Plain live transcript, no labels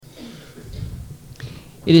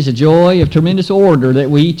It is a joy of tremendous order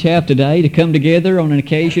that we each have today to come together on an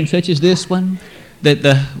occasion such as this one,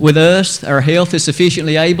 that with us, our health is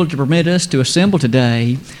sufficiently able to permit us to assemble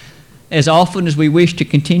today. As often as we wish to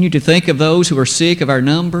continue to think of those who are sick of our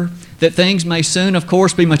number, that things may soon, of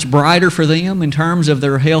course, be much brighter for them in terms of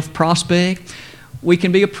their health prospect, we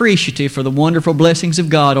can be appreciative for the wonderful blessings of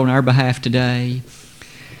God on our behalf today.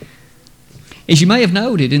 As you may have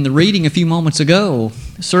noted in the reading a few moments ago,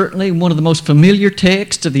 certainly one of the most familiar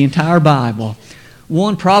texts of the entire Bible,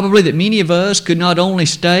 one probably that many of us could not only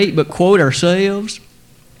state but quote ourselves.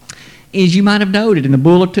 As you might have noted in the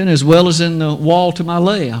bulletin as well as in the wall to my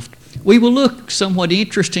left, we will look somewhat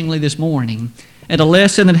interestingly this morning at a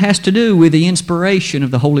lesson that has to do with the inspiration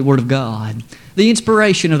of the Holy Word of God, the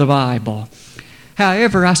inspiration of the Bible.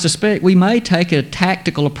 However, I suspect we may take a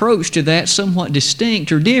tactical approach to that somewhat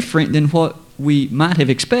distinct or different than what we might have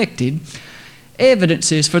expected,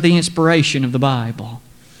 evidences for the inspiration of the Bible.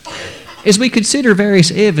 As we consider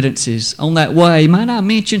various evidences on that way, might I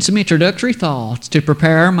mention some introductory thoughts to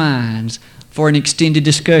prepare our minds for an extended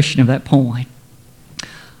discussion of that point.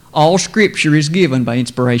 All Scripture is given by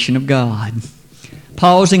inspiration of God.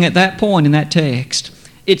 Pausing at that point in that text,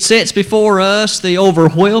 it sets before us the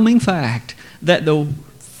overwhelming fact that the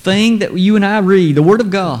thing that you and I read, the Word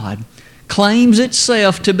of God, claims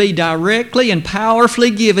itself to be directly and powerfully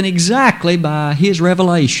given exactly by His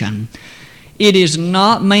revelation. It is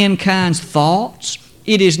not mankind's thoughts.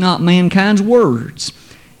 It is not mankind's words.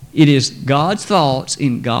 It is God's thoughts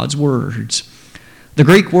in God's words. The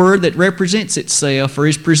Greek word that represents itself or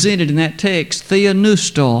is presented in that text,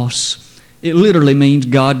 theopneustos, it literally means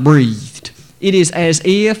God-breathed. It is as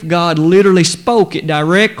if God literally spoke it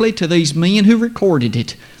directly to these men who recorded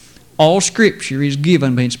it. All Scripture is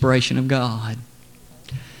given by inspiration of God.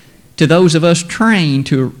 To those of us trained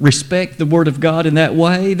to respect the Word of God in that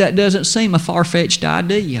way, that doesn't seem a far-fetched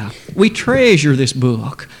idea. We treasure this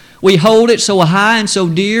book. We hold it so high and so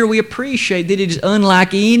dear, we appreciate that it is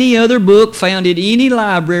unlike any other book found in any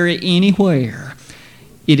library anywhere.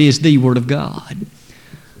 It is the Word of God.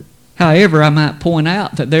 However, I might point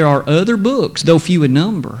out that there are other books, though few in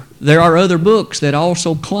number, there are other books that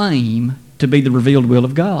also claim to be the revealed will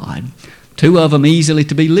of God. Two of them easily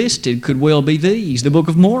to be listed could well be these. The Book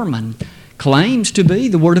of Mormon claims to be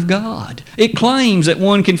the Word of God. It claims that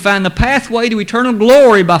one can find the pathway to eternal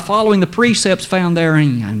glory by following the precepts found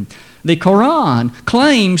therein. The Quran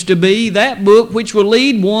claims to be that book which will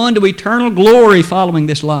lead one to eternal glory following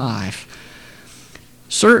this life.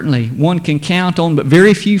 Certainly, one can count on but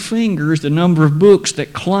very few fingers the number of books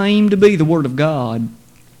that claim to be the Word of God.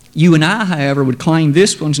 You and I, however, would claim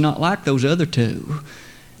this one's not like those other two.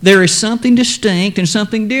 There is something distinct and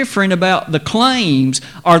something different about the claims.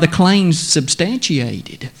 Are the claims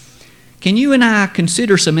substantiated? Can you and I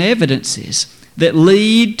consider some evidences that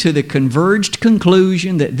lead to the converged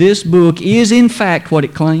conclusion that this book is in fact what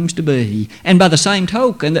it claims to be, and by the same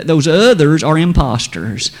token that those others are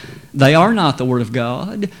impostors? They are not the Word of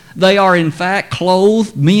God. They are in fact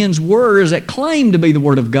clothed men's words that claim to be the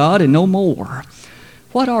Word of God and no more.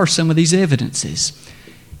 What are some of these evidences?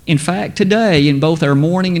 In fact, today, in both our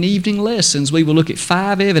morning and evening lessons, we will look at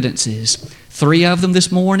 5 evidences, 3 of them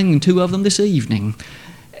this morning and 2 of them this evening.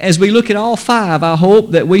 As we look at all 5, I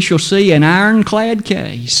hope that we shall see an ironclad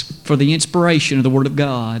case for the inspiration of the Word of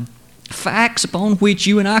God, facts upon which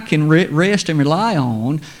you and I can rest and rely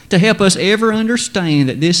on to help us ever understand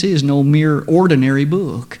that this is no mere ordinary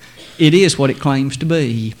book. It is what it claims to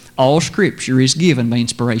be. All Scripture is given by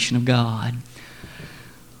inspiration of God.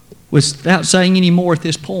 Without saying any more at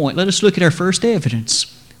this point, let us look at our first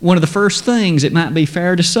evidence. One of the first things it might be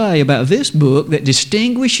fair to say about this book that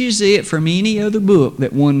distinguishes it from any other book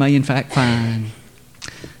that one may in fact find.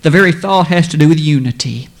 The very thought has to do with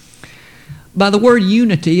unity. By the word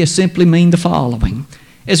unity, I simply mean the following.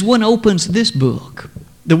 As one opens this book,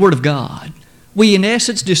 the Word of God, we in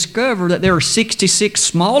essence discover that there are 66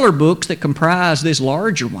 smaller books that comprise this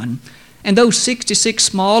larger one. And those 66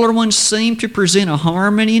 smaller ones seem to present a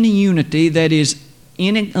harmony and a unity that is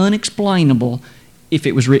unexplainable if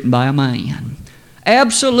it was written by a man.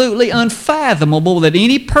 Absolutely unfathomable that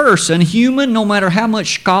any person, human, no matter how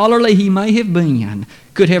much scholarly he may have been,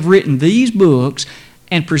 could have written these books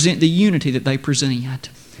and present the unity that they present.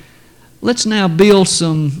 Let's now build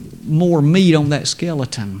some more meat on that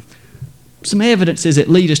skeleton. Some evidences that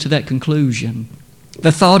lead us to that conclusion.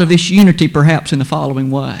 The thought of this unity perhaps in the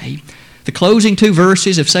following way. The closing 2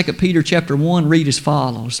 verses of 2 Peter chapter 1 read as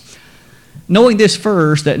follows. Knowing this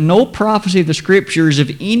first, that no prophecy of the Scriptures is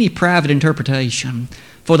of any private interpretation.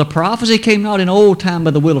 For the prophecy came not in old time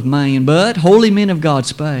by the will of man, but holy men of God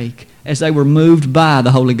spake, as they were moved by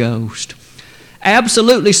the Holy Ghost.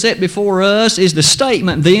 absolutely set before us is the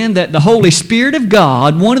statement then that the Holy Spirit of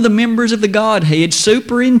God, one of the members of the Godhead,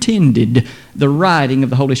 superintended the writing of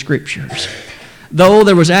the Holy Scriptures. Though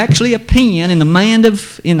there was actually a pen in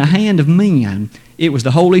the hand of men, it was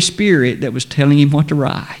the Holy Spirit that was telling him what to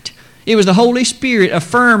write. It was the Holy Spirit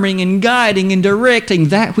affirming and guiding and directing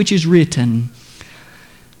that which is written.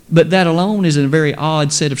 But that alone is a very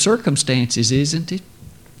odd set of circumstances, isn't it?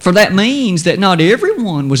 For that means that not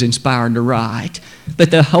everyone was inspired to write,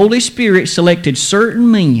 but the Holy Spirit selected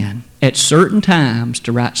certain men at certain times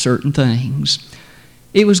to write certain things.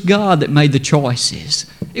 It was God that made the choices.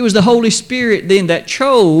 It was the Holy Spirit then that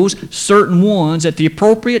chose certain ones at the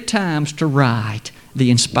appropriate times to write the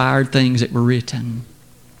inspired things that were written.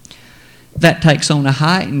 That takes on a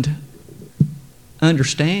heightened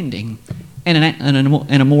understanding and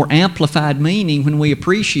a more amplified meaning when we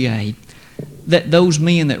appreciate that those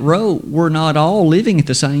men that wrote were not all living at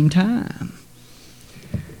the same time.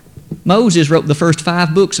 Moses wrote the first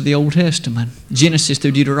 5 books of the Old Testament, Genesis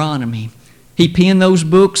through Deuteronomy. He penned those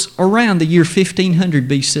books around the year 1500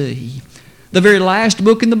 B.C. The very last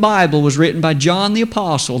book in the Bible was written by John the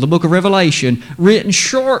Apostle, the book of Revelation, written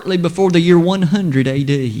shortly before the year 100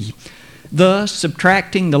 A.D. Thus,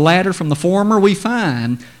 subtracting the latter from the former, we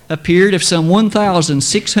find a period of some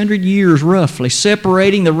 1,600 years roughly,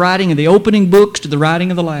 separating the writing of the opening books to the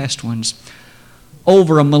writing of the last ones.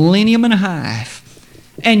 Over a millennium and a half.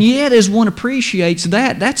 And yet, as one appreciates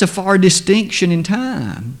that, that's a far distinction in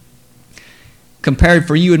time. Compared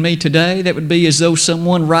for you and me today, that would be as though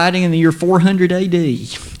someone writing in the year 400 A.D.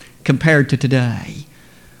 compared to today.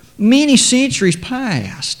 Many centuries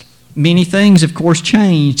passed. Many things, of course,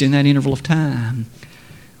 changed in that interval of time.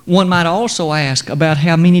 One might also ask about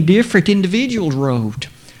how many different individuals wrote.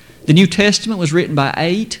 The New Testament was written by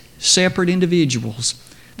 8 separate individuals.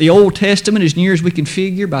 The Old Testament, as near as we can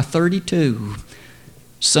figure, by 32.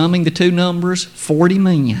 Summing the two numbers, 40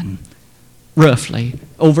 men, roughly,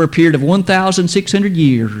 over a period of 1,600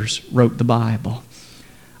 years, wrote the Bible.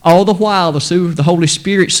 All the while, the Holy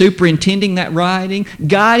Spirit superintending that writing,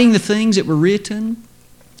 guiding the things that were written.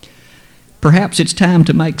 Perhaps it's time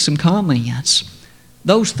to make some comments.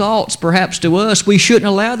 Those thoughts, perhaps to us, we shouldn't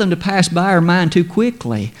allow them to pass by our mind too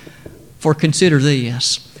quickly. For consider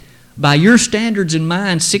this. By your standards in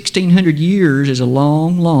mind, 1,600 years is a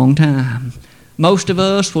long, long time. Most of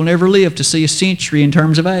us will never live to see a century in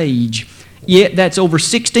terms of age. Yet that's over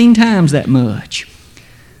 16 times that much.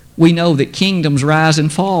 We know that kingdoms rise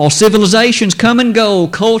and fall. Civilizations come and go.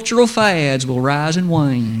 Cultural fads will rise and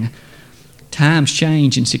wane. Times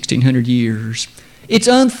change in 1,600 years. It's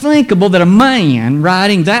unthinkable that a man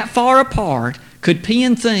writing that far apart could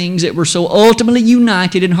pen things that were so ultimately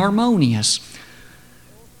united and harmonious.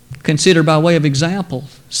 Consider by way of example,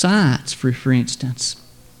 science, for instance.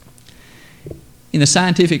 In the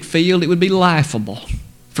scientific field, it would be laughable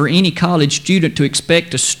for any college student to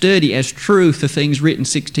expect to study as truth the things written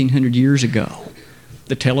 1,600 years ago.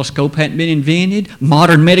 The telescope hadn't been invented.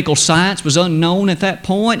 Modern medical science was unknown at that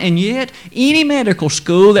point, and yet any medical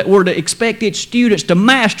school that were to expect its students to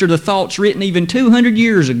master the thoughts written even 200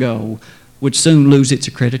 years ago would soon lose its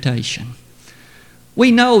accreditation.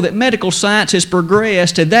 We know that medical science has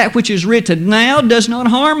progressed, and that which is written now does not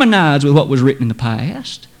harmonize with what was written in the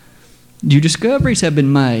past. New discoveries have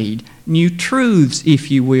been made. New truths,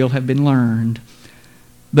 if you will, have been learned.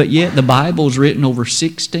 But yet the Bible is written over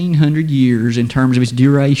 1,600 years in terms of its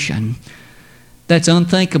duration. That's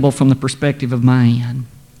unthinkable from the perspective of man.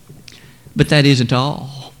 But that isn't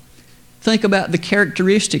all. Think about the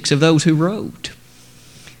characteristics of those who wrote.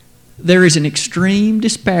 There is an extreme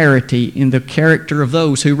disparity in the character of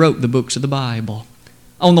those who wrote the books of the Bible.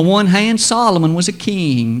 On the one hand, Solomon was a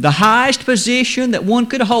king, the highest position that one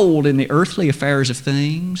could hold in the earthly affairs of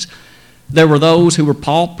things. There were those who were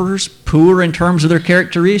paupers, poor in terms of their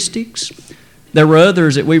characteristics. There were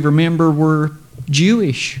others that we remember were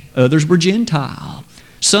Jewish. Others were Gentile.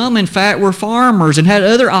 Some, in fact, were farmers and had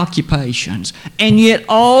other occupations. And yet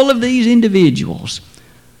all of these individuals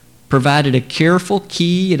provided a careful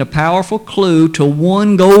key and a powerful clue to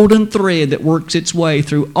one golden thread that works its way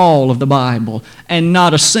through all of the Bible. And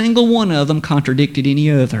not a single one of them contradicted any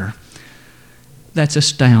other. That's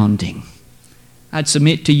astounding. I'd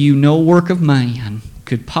submit to you no work of man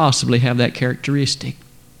could possibly have that characteristic.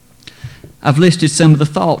 I've listed some of the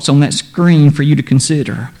thoughts on that screen for you to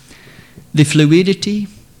consider. The fluidity,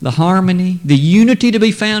 the harmony, the unity to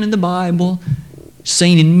be found in the Bible,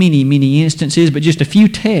 seen in many, many instances, but just a few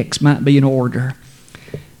texts might be in order.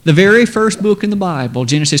 The very first book in the Bible,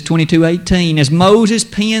 Genesis 22:18, as Moses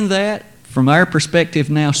penned that, from our perspective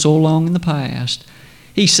now so long in the past,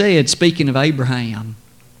 he said, speaking of Abraham,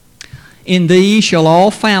 In thee shall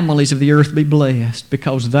all families of the earth be blessed,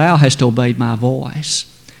 because thou hast obeyed my voice.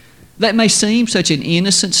 That may seem such an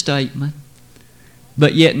innocent statement,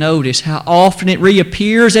 but yet notice how often it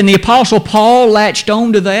reappears, and the Apostle Paul latched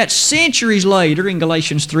on to that centuries later in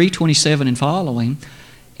Galatians 3:27 and following.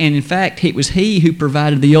 And in fact, it was he who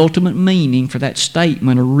provided the ultimate meaning for that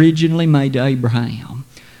statement originally made to Abraham.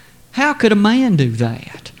 How could a man do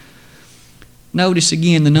that? Notice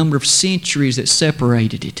again the number of centuries that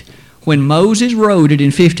separated it. When Moses wrote it in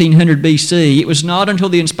 1500 BC, it was not until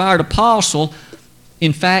the inspired apostle,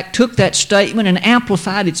 in fact, took that statement and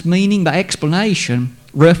amplified its meaning by explanation,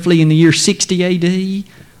 roughly in the year 60 AD.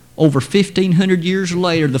 Over 1,500 years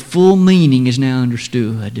later, the full meaning is now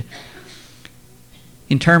understood.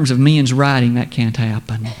 In terms of men's writing, that can't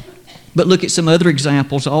happen. But look at some other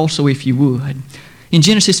examples also, if you would. In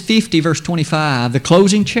Genesis 50, verse 25, the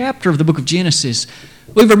closing chapter of the book of Genesis,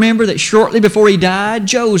 we remember that shortly before he died,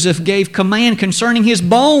 Joseph gave command concerning his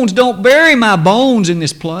bones, don't bury my bones in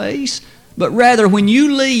this place, but rather when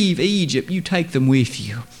you leave Egypt, you take them with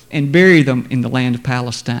you and bury them in the land of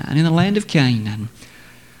Palestine, in the land of Canaan.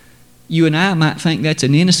 You and I might think that's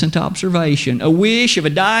an innocent observation, a wish of a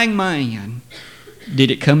dying man. Did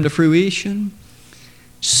it come to fruition?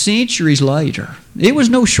 Centuries later, it was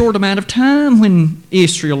no short amount of time when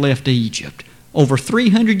Israel left Egypt. Over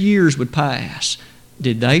 300 years would pass.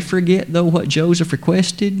 Did they forget, though, what Joseph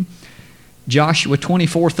requested? Joshua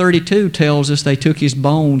 24:32 tells us they took his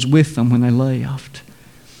bones with them when they left.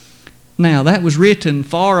 Now, that was written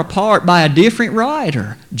far apart by a different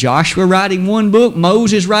writer. Joshua writing one book,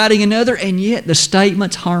 Moses writing another, and yet the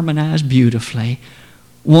statements harmonized beautifully,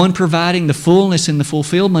 one providing the fullness and the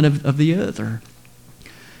fulfillment of the other.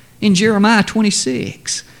 In Jeremiah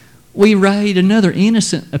 26, we read another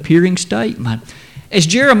innocent appearing statement. As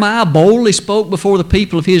Jeremiah boldly spoke before the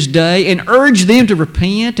people of his day and urged them to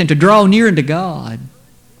repent and to draw near unto God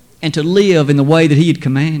and to live in the way that he had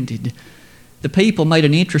commanded, the people made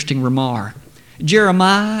an interesting remark.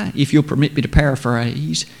 Jeremiah, if you'll permit me to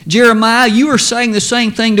paraphrase, Jeremiah, you are saying the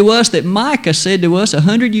same thing to us that Micah said to us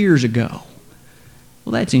 100 years ago.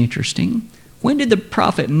 Well, that's interesting. When did the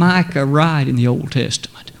prophet Micah write in the Old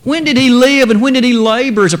Testament? When did he live and when did he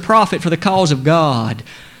labor as a prophet for the cause of God?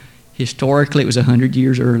 Historically, it was 100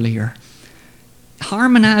 years earlier.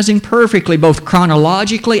 Harmonizing perfectly, both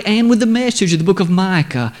chronologically and with the message of the book of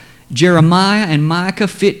Micah, Jeremiah and Micah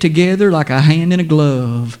fit together like a hand in a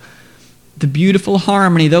glove. The beautiful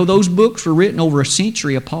harmony, though those books were written over a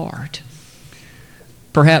century apart.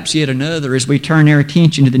 Perhaps yet another as we turn our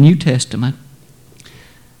attention to the New Testament.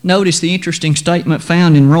 Notice the interesting statement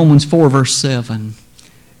found in Romans 4, verse 7.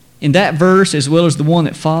 In that verse, as well as the one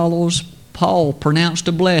that follows, Paul pronounced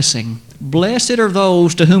a blessing. Blessed are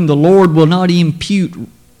those to whom the Lord will not impute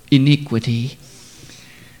iniquity.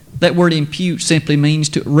 That word impute simply means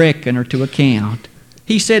to reckon or to account.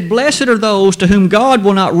 He said, blessed are those to whom God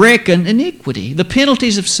will not reckon iniquity, the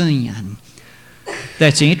penalties of sin.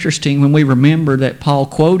 That's interesting when we remember that Paul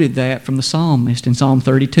quoted that from the psalmist in Psalm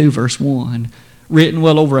 32, verse 1, written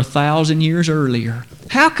well over 1,000 years earlier.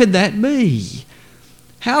 How could that be?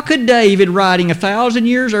 How could David, writing 1,000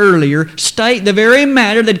 years earlier, state the very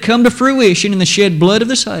matter that had come to fruition in the shed blood of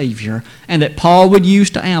the Savior and that Paul would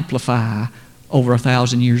use to amplify over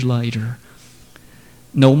 1,000 years later?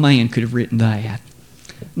 No man could have written that.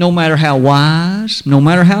 No matter how wise, no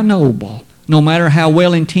matter how noble, no matter how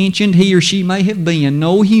well-intentioned he or she may have been,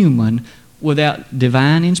 no human without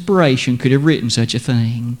divine inspiration could have written such a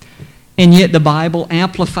thing. And yet the Bible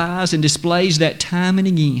amplifies and displays that time and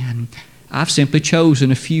again. I've simply chosen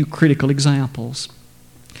a few critical examples.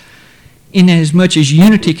 Inasmuch as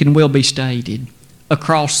unity can well be stated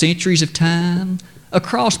across centuries of time,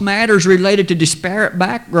 across matters related to disparate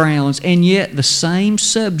backgrounds, and yet the same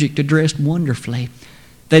subject addressed wonderfully,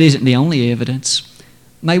 that isn't the only evidence.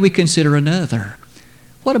 May we consider another?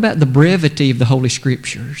 What about the brevity of the Holy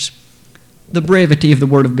Scriptures? The brevity of the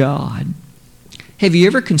Word of God? Have you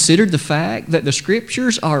ever considered the fact that the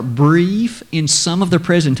Scriptures are brief in some of their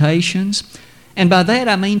presentations? And by that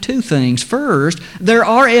I mean two things. First, there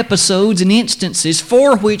are episodes and instances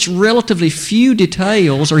for which relatively few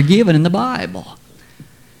details are given in the Bible.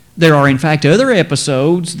 There are in fact other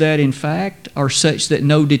episodes that in fact are such that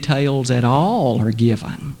no details at all are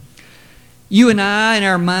given. You and I in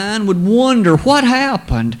our mind would wonder what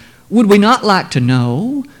happened. Would we not like to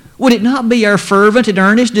know? Would it not be our fervent and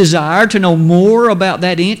earnest desire to know more about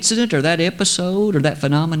that incident or that episode or that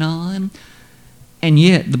phenomenon? And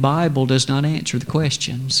yet the Bible does not answer the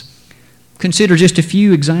questions. Consider just a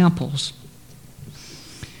few examples.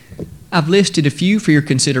 I've listed a few for your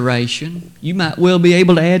consideration. You might well be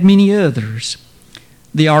able to add many others.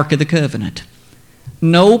 the Ark of the Covenant.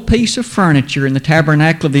 No piece of furniture in the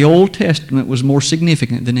tabernacle of the Old Testament was more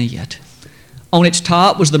significant than it. On its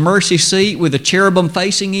top was the mercy seat with the cherubim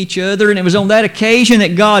facing each other, and it was on that occasion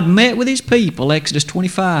that God met with His people, Exodus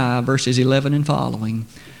 25, verses 11 and following.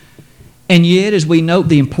 And yet, as we note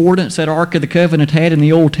the importance that Ark of the Covenant had in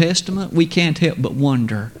the Old Testament, we can't help but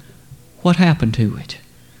wonder, what happened to it?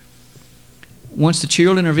 Once the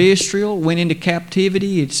children of Israel went into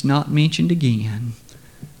captivity, it's not mentioned again.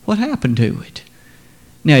 What happened to it?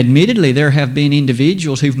 Now, admittedly, there have been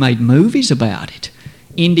individuals who've made movies about it.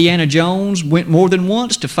 Indiana Jones went more than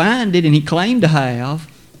once to find it, and he claimed to have,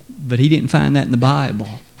 but he didn't find that in the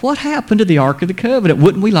Bible. What happened to the Ark of the Covenant?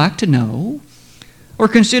 Wouldn't we like to know? Or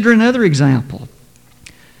consider another example.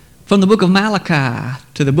 From the book of Malachi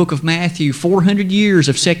to the book of Matthew, 400 years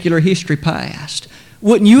of secular history passed.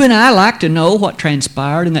 Wouldn't you and I like to know what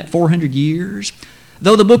transpired in that 400 years?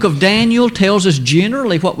 Though the book of Daniel tells us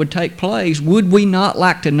generally what would take place, would we not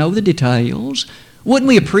like to know the details? Wouldn't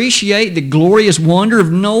we appreciate the glorious wonder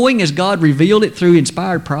of knowing as God revealed it through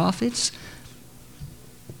inspired prophets?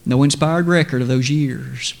 No inspired record of those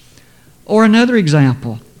years. Or another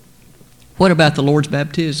example. What about the Lord's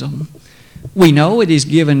baptism? We know it is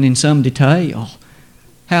given in some detail.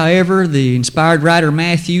 However, the inspired writer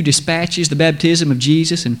Matthew dispatches the baptism of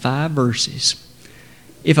Jesus in 5 verses.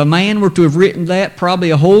 If a man were to have written that,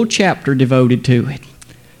 probably a whole chapter devoted to it.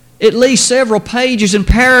 At least several pages and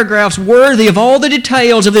paragraphs worthy of all the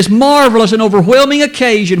details of this marvelous and overwhelming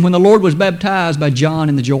occasion when the Lord was baptized by John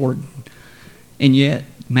in the Jordan. And yet,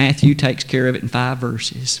 Matthew takes care of it in 5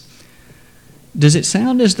 verses. Does it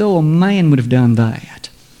sound as though a man would have done that?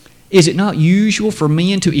 Is it not usual for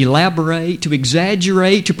men to elaborate, to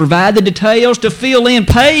exaggerate, to provide the details, to fill in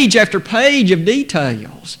page after page of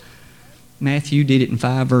details? Matthew did it in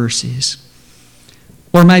 5 verses.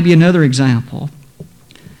 Or maybe another example.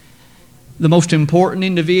 The most important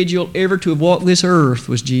individual ever to have walked this earth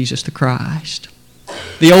was Jesus the Christ.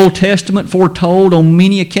 The Old Testament foretold on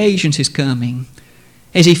many occasions His coming.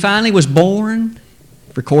 As He finally was born,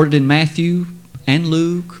 recorded in Matthew and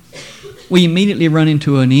Luke, we immediately run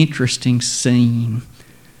into an interesting scene.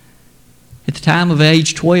 At the time of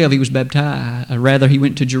age 12, He was baptized. He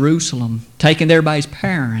went to Jerusalem, taken there by His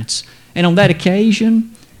parents. And on that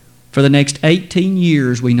occasion, for the next 18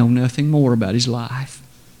 years, we know nothing more about His life.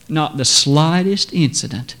 Not the slightest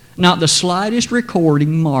incident, not the slightest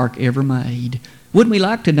recording Mark ever made. Wouldn't we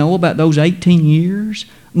like to know about those 18 years?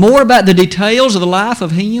 More about the details of the life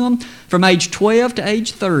of Him from age 12 to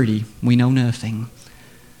age 30. We know nothing.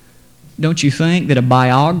 Don't you think that a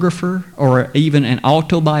biographer or even an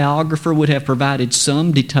autobiographer would have provided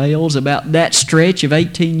some details about that stretch of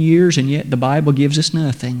 18 years, and yet the Bible gives us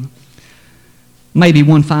nothing? Maybe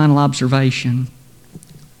one final observation.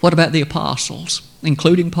 What about the apostles,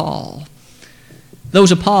 including Paul?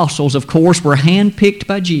 Those apostles, of course, were handpicked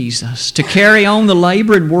by Jesus to carry on the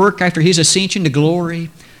labor and work after His ascension to glory.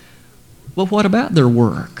 Well, what about their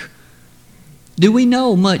work? Do we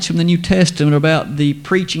know much from the New Testament about the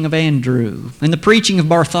preaching of Andrew and the preaching of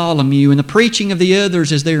Bartholomew and the preaching of the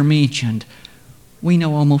others as they are mentioned? We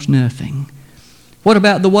know almost nothing. What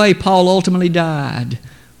about the way Paul ultimately died?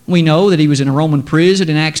 We know that he was in a Roman prison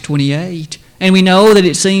in Acts 28, and we know that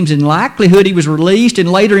it seems in likelihood he was released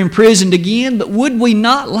and later imprisoned again, but would we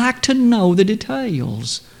not like to know the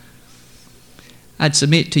details? I'd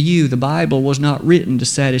submit to you the Bible was not written to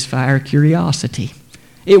satisfy our curiosity.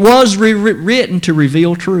 It was written to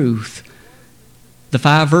reveal truth. The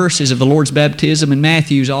 5 verses of the Lord's baptism in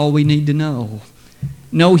Matthew is all we need to know.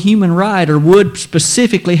 No human writer would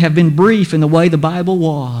specifically have been brief in the way the Bible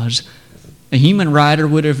was. A human writer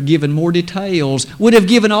would have given more details, would have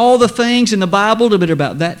given all the things in the Bible to be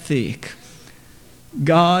about that thick.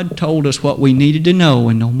 God told us what we needed to know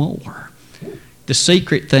and no more. The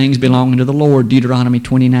secret things belong to the Lord, Deuteronomy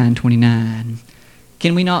 29:29.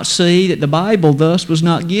 Can we not see that the Bible thus was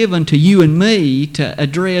not given to you and me to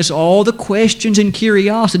address all the questions and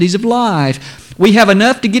curiosities of life? We have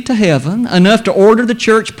enough to get to heaven, enough to order the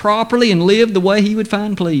church properly and live the way He would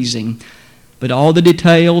find pleasing. But all the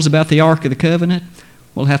details about the Ark of the Covenant,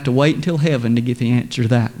 we'll have to wait until heaven to get the answer to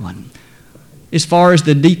that one. As far as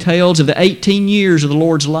the details of the 18 years of the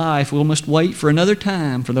Lord's life, we must wait for another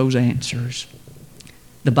time for those answers.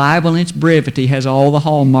 The Bible in its brevity has all the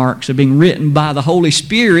hallmarks of being written by the Holy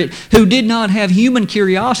Spirit, who did not have human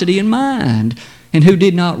curiosity in mind and who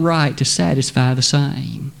did not write to satisfy the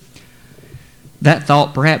same. That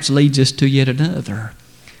thought perhaps leads us to yet another.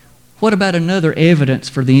 What about another evidence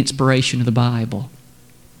for the inspiration of the Bible?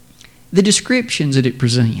 The descriptions that it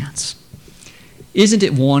presents. Isn't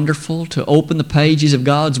it wonderful to open the pages of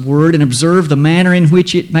God's Word and observe the manner in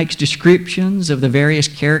which it makes descriptions of the various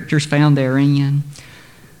characters found therein?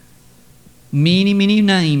 Many, many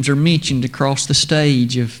names are mentioned across the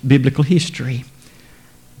stage of biblical history.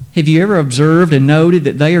 Have you ever observed and noted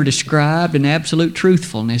that they are described in absolute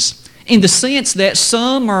truthfulness, in the sense that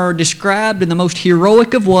some are described in the most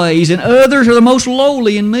heroic of ways and others are the most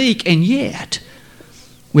lowly and meek, and yet,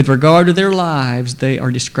 with regard to their lives, they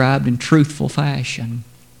are described in truthful fashion?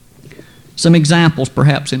 Some examples,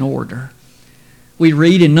 perhaps in order. We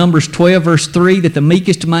read in Numbers 12, verse 3, that the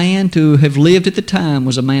meekest man to have lived at the time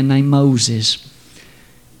was a man named Moses.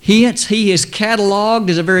 Hence, he is cataloged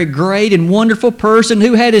as a very great and wonderful person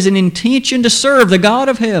who had as an intention to serve the God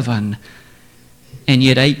of heaven. And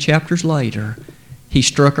yet 8 chapters later, he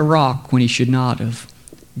struck a rock when he should not have.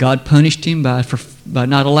 God punished him by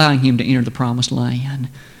not allowing him to enter the promised land.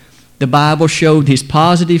 The Bible showed his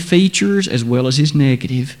positive features as well as his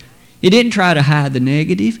negative. It didn't try to hide the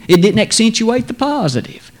negative. It didn't accentuate the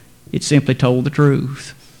positive. It simply told the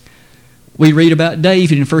truth. We read about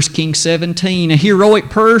David in 1 Kings 17, a heroic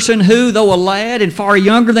person who, though a lad and far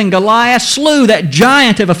younger than Goliath, slew that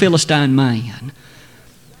giant of a Philistine man.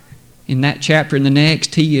 In that chapter and the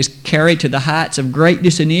next, he is carried to the heights of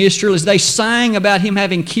greatness in Israel as they sang about him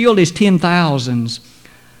having killed his 10,000s.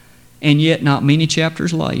 And yet, not many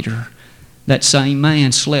chapters later, that same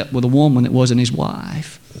man slept with a woman that wasn't his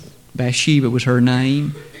wife. Bathsheba was her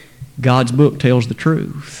name. God's book tells the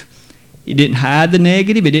truth. It didn't hide the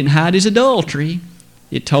negative. It didn't hide his adultery.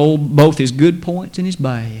 It told both his good points and his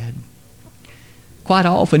bad. Quite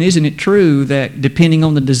often, isn't it true that depending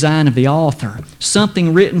on the design of the author,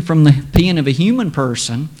 something written from the pen of a human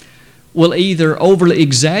person will either overly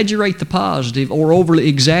exaggerate the positive or overly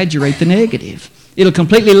exaggerate the negative? It'll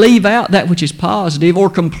completely leave out that which is positive or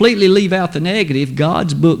completely leave out the negative.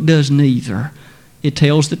 God's book does neither. It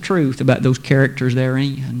tells the truth about those characters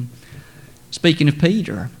therein. Speaking of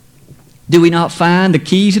Peter, do we not find the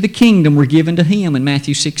keys of the kingdom were given to him in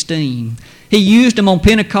Matthew 16? He used them on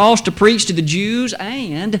Pentecost to preach to the Jews,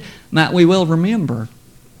 and, might we well remember,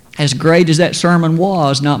 as great as that sermon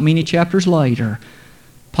was, not many chapters later,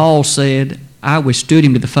 Paul said, I withstood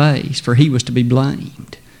him to the face, for he was to be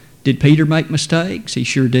blamed. Did Peter make mistakes? He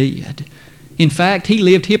sure did. In fact, he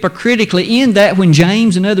lived hypocritically in that when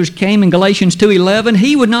James and others came in Galatians 2:11,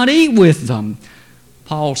 he would not eat with them.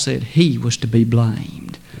 Paul said he was to be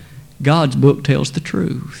blamed. God's book tells the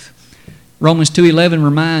truth. Romans 2:11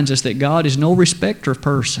 reminds us that God is no respecter of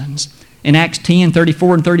persons. And Acts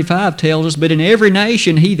 10:34 and 35 tells us, but in every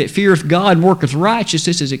nation he that feareth God and worketh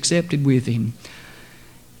righteousness is accepted with him.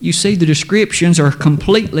 You see, the descriptions are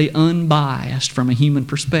completely unbiased from a human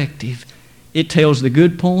perspective. It tells the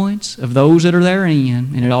good points of those that are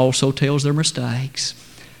therein, and it also tells their mistakes.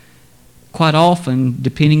 Quite often,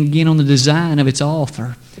 depending again on the design of its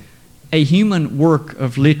author, a human work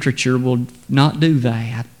of literature will not do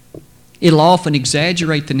that. It'll often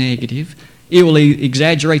exaggerate the negative, it will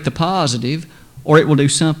exaggerate the positive, or it will do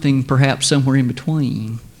something perhaps somewhere in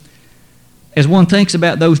between. As one thinks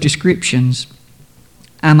about those descriptions,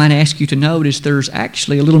 I might ask you to notice there's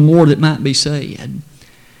actually a little more that might be said.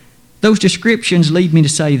 Those descriptions lead me to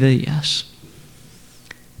say this.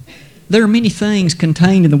 There are many things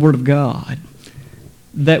contained in the Word of God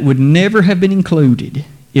that would never have been included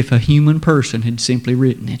if a human person had simply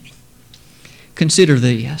written it. Consider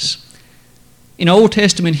this. In Old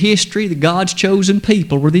Testament history, the God's chosen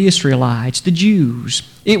people were the Israelites, the Jews.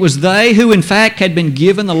 It was they who, in fact, had been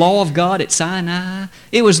given the law of God at Sinai.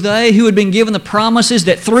 It was they who had been given the promises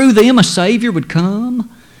that through them a Savior would come.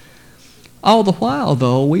 All the while,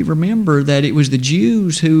 though, we remember that it was the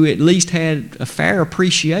Jews who at least had a fair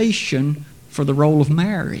appreciation for the role of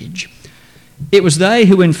marriage. It was they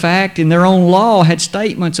who, in fact, in their own law had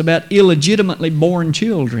statements about illegitimately born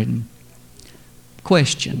children.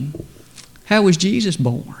 Question: how was Jesus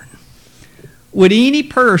born? Would any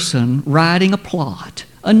person writing a plot,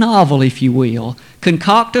 a novel if you will,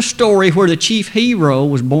 concoct a story where the chief hero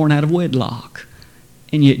was born out of wedlock?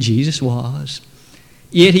 And yet Jesus was.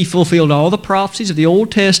 Yet he fulfilled all the prophecies of the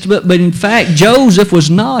Old Testament, but in fact Joseph was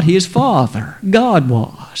not his father. God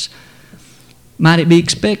was. Might it be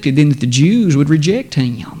expected then that the Jews would reject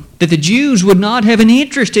him? That the Jews would not have an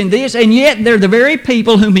interest in this, and yet they're the very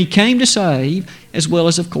people whom he came to save, as well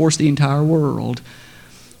as, of course, the entire world.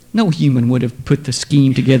 No human would have put the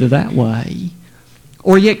scheme together that way.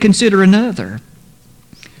 Or yet consider another.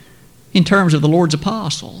 In terms of the Lord's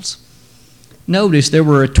apostles, notice there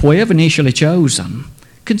were 12 initially chosen.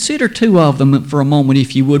 Consider 2 of them for a moment,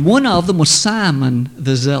 if you would. One of them was Simon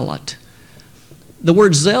the Zealot. The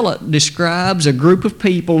word zealot describes a group of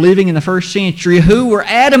people living in the first century who were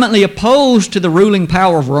adamantly opposed to the ruling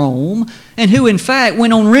power of Rome and who, in fact,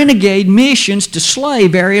 went on renegade missions to slay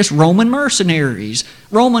various Roman mercenaries,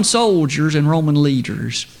 Roman soldiers, and Roman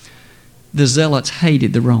leaders. The zealots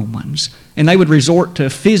hated the Romans, and they would resort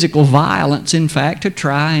to physical violence, in fact, to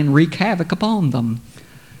try and wreak havoc upon them.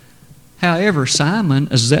 However, Simon,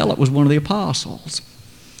 a zealot, was one of the apostles.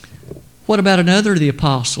 What about another of the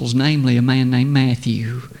apostles, namely a man named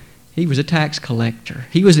Matthew? He was a tax collector.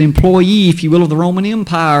 He was an employee, if you will, of the Roman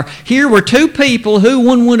Empire. Here were two people who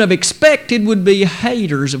one would have expected would be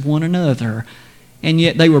haters of one another, and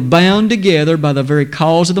yet they were bound together by the very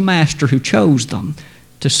cause of the Master who chose them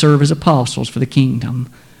to serve as apostles for the kingdom.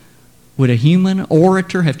 Would a human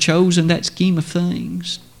orator have chosen that scheme of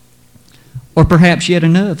things? Or perhaps yet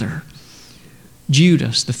another,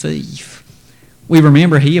 Judas the thief. We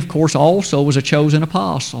remember he, of course, also was a chosen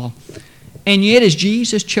apostle. And yet, as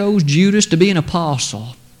Jesus chose Judas to be an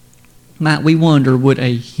apostle, might we wonder, would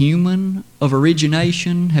a human of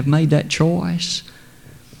origination have made that choice?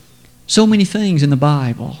 So many things in the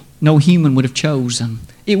Bible no human would have chosen.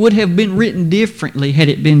 It would have been written differently had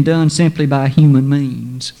it been done simply by human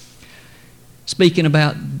means. Speaking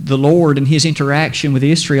about the Lord and His interaction with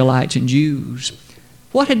the Israelites and Jews,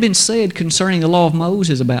 what had been said concerning the law of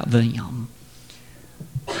Moses about them?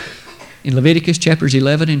 In Leviticus chapters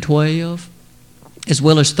 11 and 12, as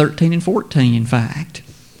well as 13 and 14, in fact.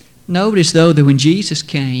 Notice, though, that when Jesus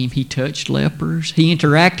came, He touched lepers, He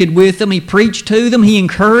interacted with them, He preached to them, He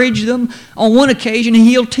encouraged them. On one occasion, He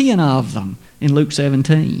healed 10 of them in Luke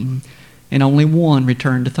 17, and only one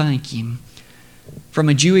returned to thank Him. From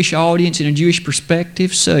a Jewish audience and a Jewish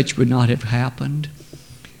perspective, such would not have happened.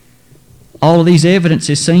 All of these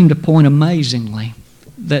evidences seem to point amazingly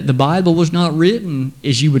that the Bible was not written,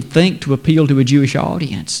 as you would think, to appeal to a Jewish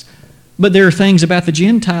audience. But there are things about the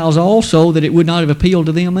Gentiles also that it would not have appealed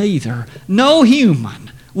to them either. No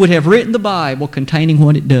human would have written the Bible containing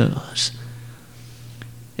what it does.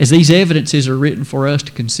 As these evidences are written for us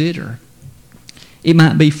to consider, it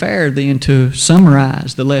might be fair then to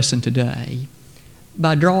summarize the lesson today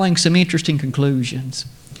by drawing some interesting conclusions.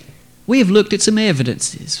 We have looked at some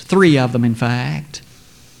evidences, 3 of them in fact,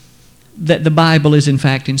 that the Bible is in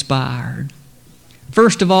fact inspired.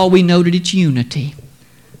 First of all, we noted its unity.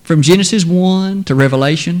 From Genesis 1 to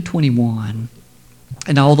Revelation 21,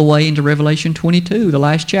 and all the way into Revelation 22, the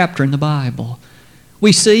last chapter in the Bible.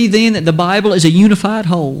 We see then that the Bible is a unified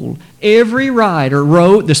whole. Every writer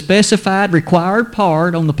wrote the specified required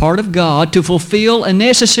part on the part of God to fulfill a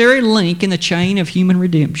necessary link in the chain of human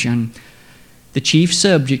redemption. The chief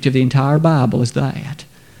subject of the entire Bible is that.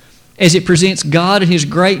 As it presents God and His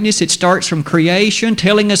greatness, it starts from creation,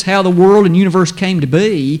 telling us how the world and universe came to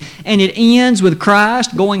be, and it ends with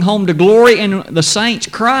Christ going home to glory and the saints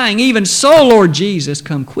crying, "Even so, Lord Jesus,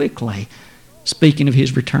 come quickly," speaking of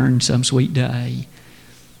His return some sweet day.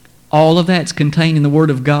 All of that's contained in the Word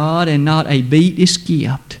of God, and not a beat is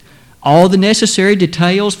skipped. All the necessary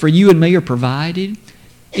details for you and me are provided.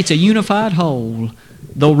 It's a unified whole,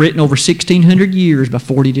 though written over 1,600 years by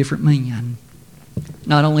 40 different men.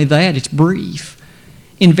 Not only that, it's brief.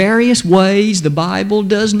 In various ways, the Bible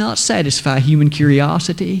does not satisfy human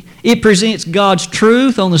curiosity. It presents God's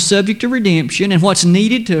truth on the subject of redemption and what's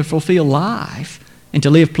needed to fulfill life and to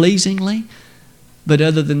live pleasingly. But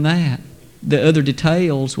other than that, the other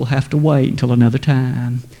details will have to wait until another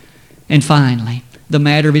time. And finally, the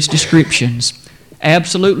matter of its descriptions.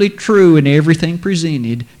 Absolutely true in everything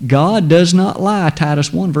presented. God does not lie,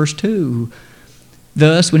 Titus 1 verse 2.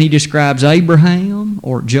 Thus, when He describes Abraham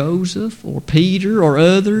or Joseph or Peter or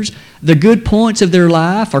others, the good points of their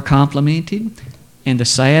life are complimented, and the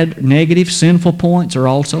sad, negative, sinful points are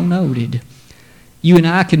also noted. You and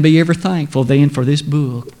I can be ever thankful then for this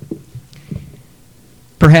book.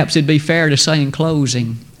 Perhaps it'd be fair to say in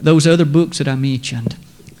closing, those other books that I mentioned,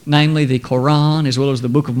 namely the Quran as well as the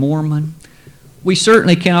Book of Mormon, we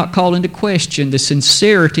certainly cannot call into question the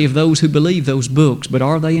sincerity of those who believe those books, but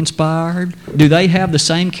are they inspired? Do they have the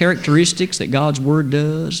same characteristics that God's Word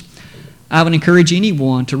does? I would encourage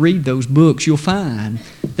anyone to read those books. You'll find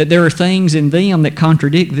that there are things in them that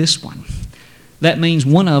contradict this one. That means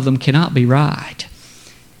one of them cannot be right.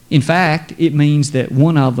 In fact, it means that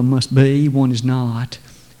one of them must be, one is not.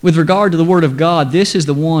 With regard to the Word of God, this is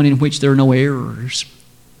the one in which there are no errors,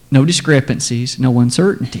 no discrepancies, no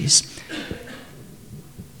uncertainties.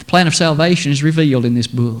 The plan of salvation is revealed in this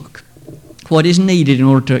book. What is needed in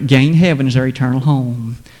order to gain heaven is our eternal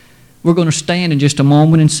home. We're going to stand in just a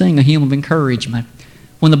moment and sing a hymn of encouragement.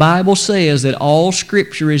 When the Bible says that all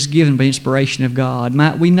Scripture is given by inspiration of God,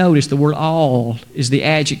 might we notice the word all is the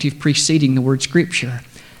adjective preceding the word Scripture.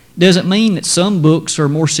 It doesn't mean that some books are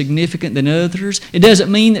more significant than others. It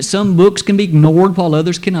doesn't mean that some books can be ignored while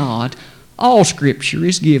others cannot. All Scripture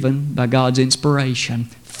is given by God's inspiration.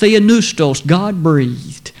 Theopneustos,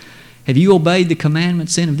 God-breathed. Have you obeyed the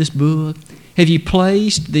commandments then of this book? Have you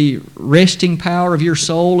placed the resting power of your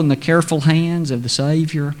soul in the careful hands of the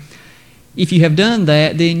Savior? If you have done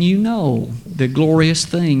that, then you know the glorious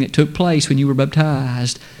thing that took place when you were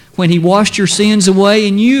baptized, when He washed your sins away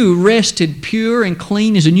and you rested pure and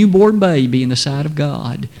clean as a newborn baby in the sight of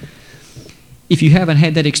God. If you haven't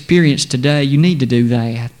had that experience today, you need to do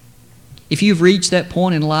that. If you've reached that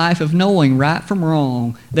point in life of knowing right from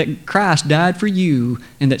wrong, that Christ died for you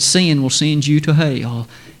and that sin will send you to hell,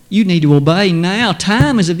 you need to obey now.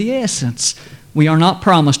 Time is of the essence. We are not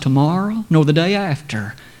promised tomorrow nor the day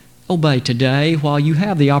after. Obey today while you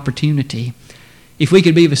have the opportunity. If we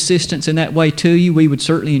could be of assistance in that way to you, we would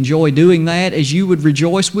certainly enjoy doing that, as you would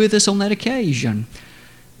rejoice with us on that occasion.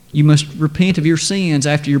 You must repent of your sins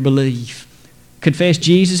after your belief. Confess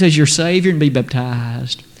Jesus as your Savior and be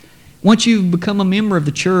baptized. Once you've become a member of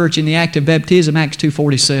the church in the act of baptism, Acts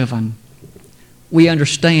 2:47, we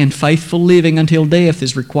understand faithful living until death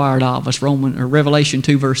is required of us, Revelation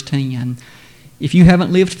 2 verse 10. If you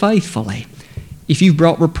haven't lived faithfully, if you've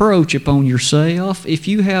brought reproach upon yourself, if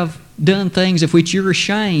you have done things of which you're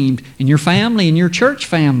ashamed in your family and your church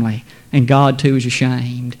family, and God too is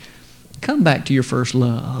ashamed, come back to your first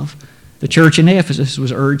love. The church in Ephesus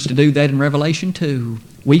was urged to do that in Revelation 2.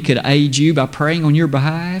 We could aid you by praying on your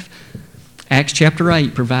behalf. Acts chapter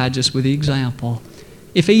 8 provides us with the example.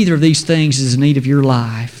 If either of these things is in need of your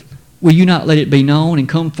life, will you not let it be known and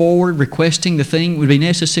come forward requesting the thing would be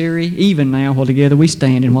necessary, even now while together we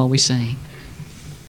stand and while we sing?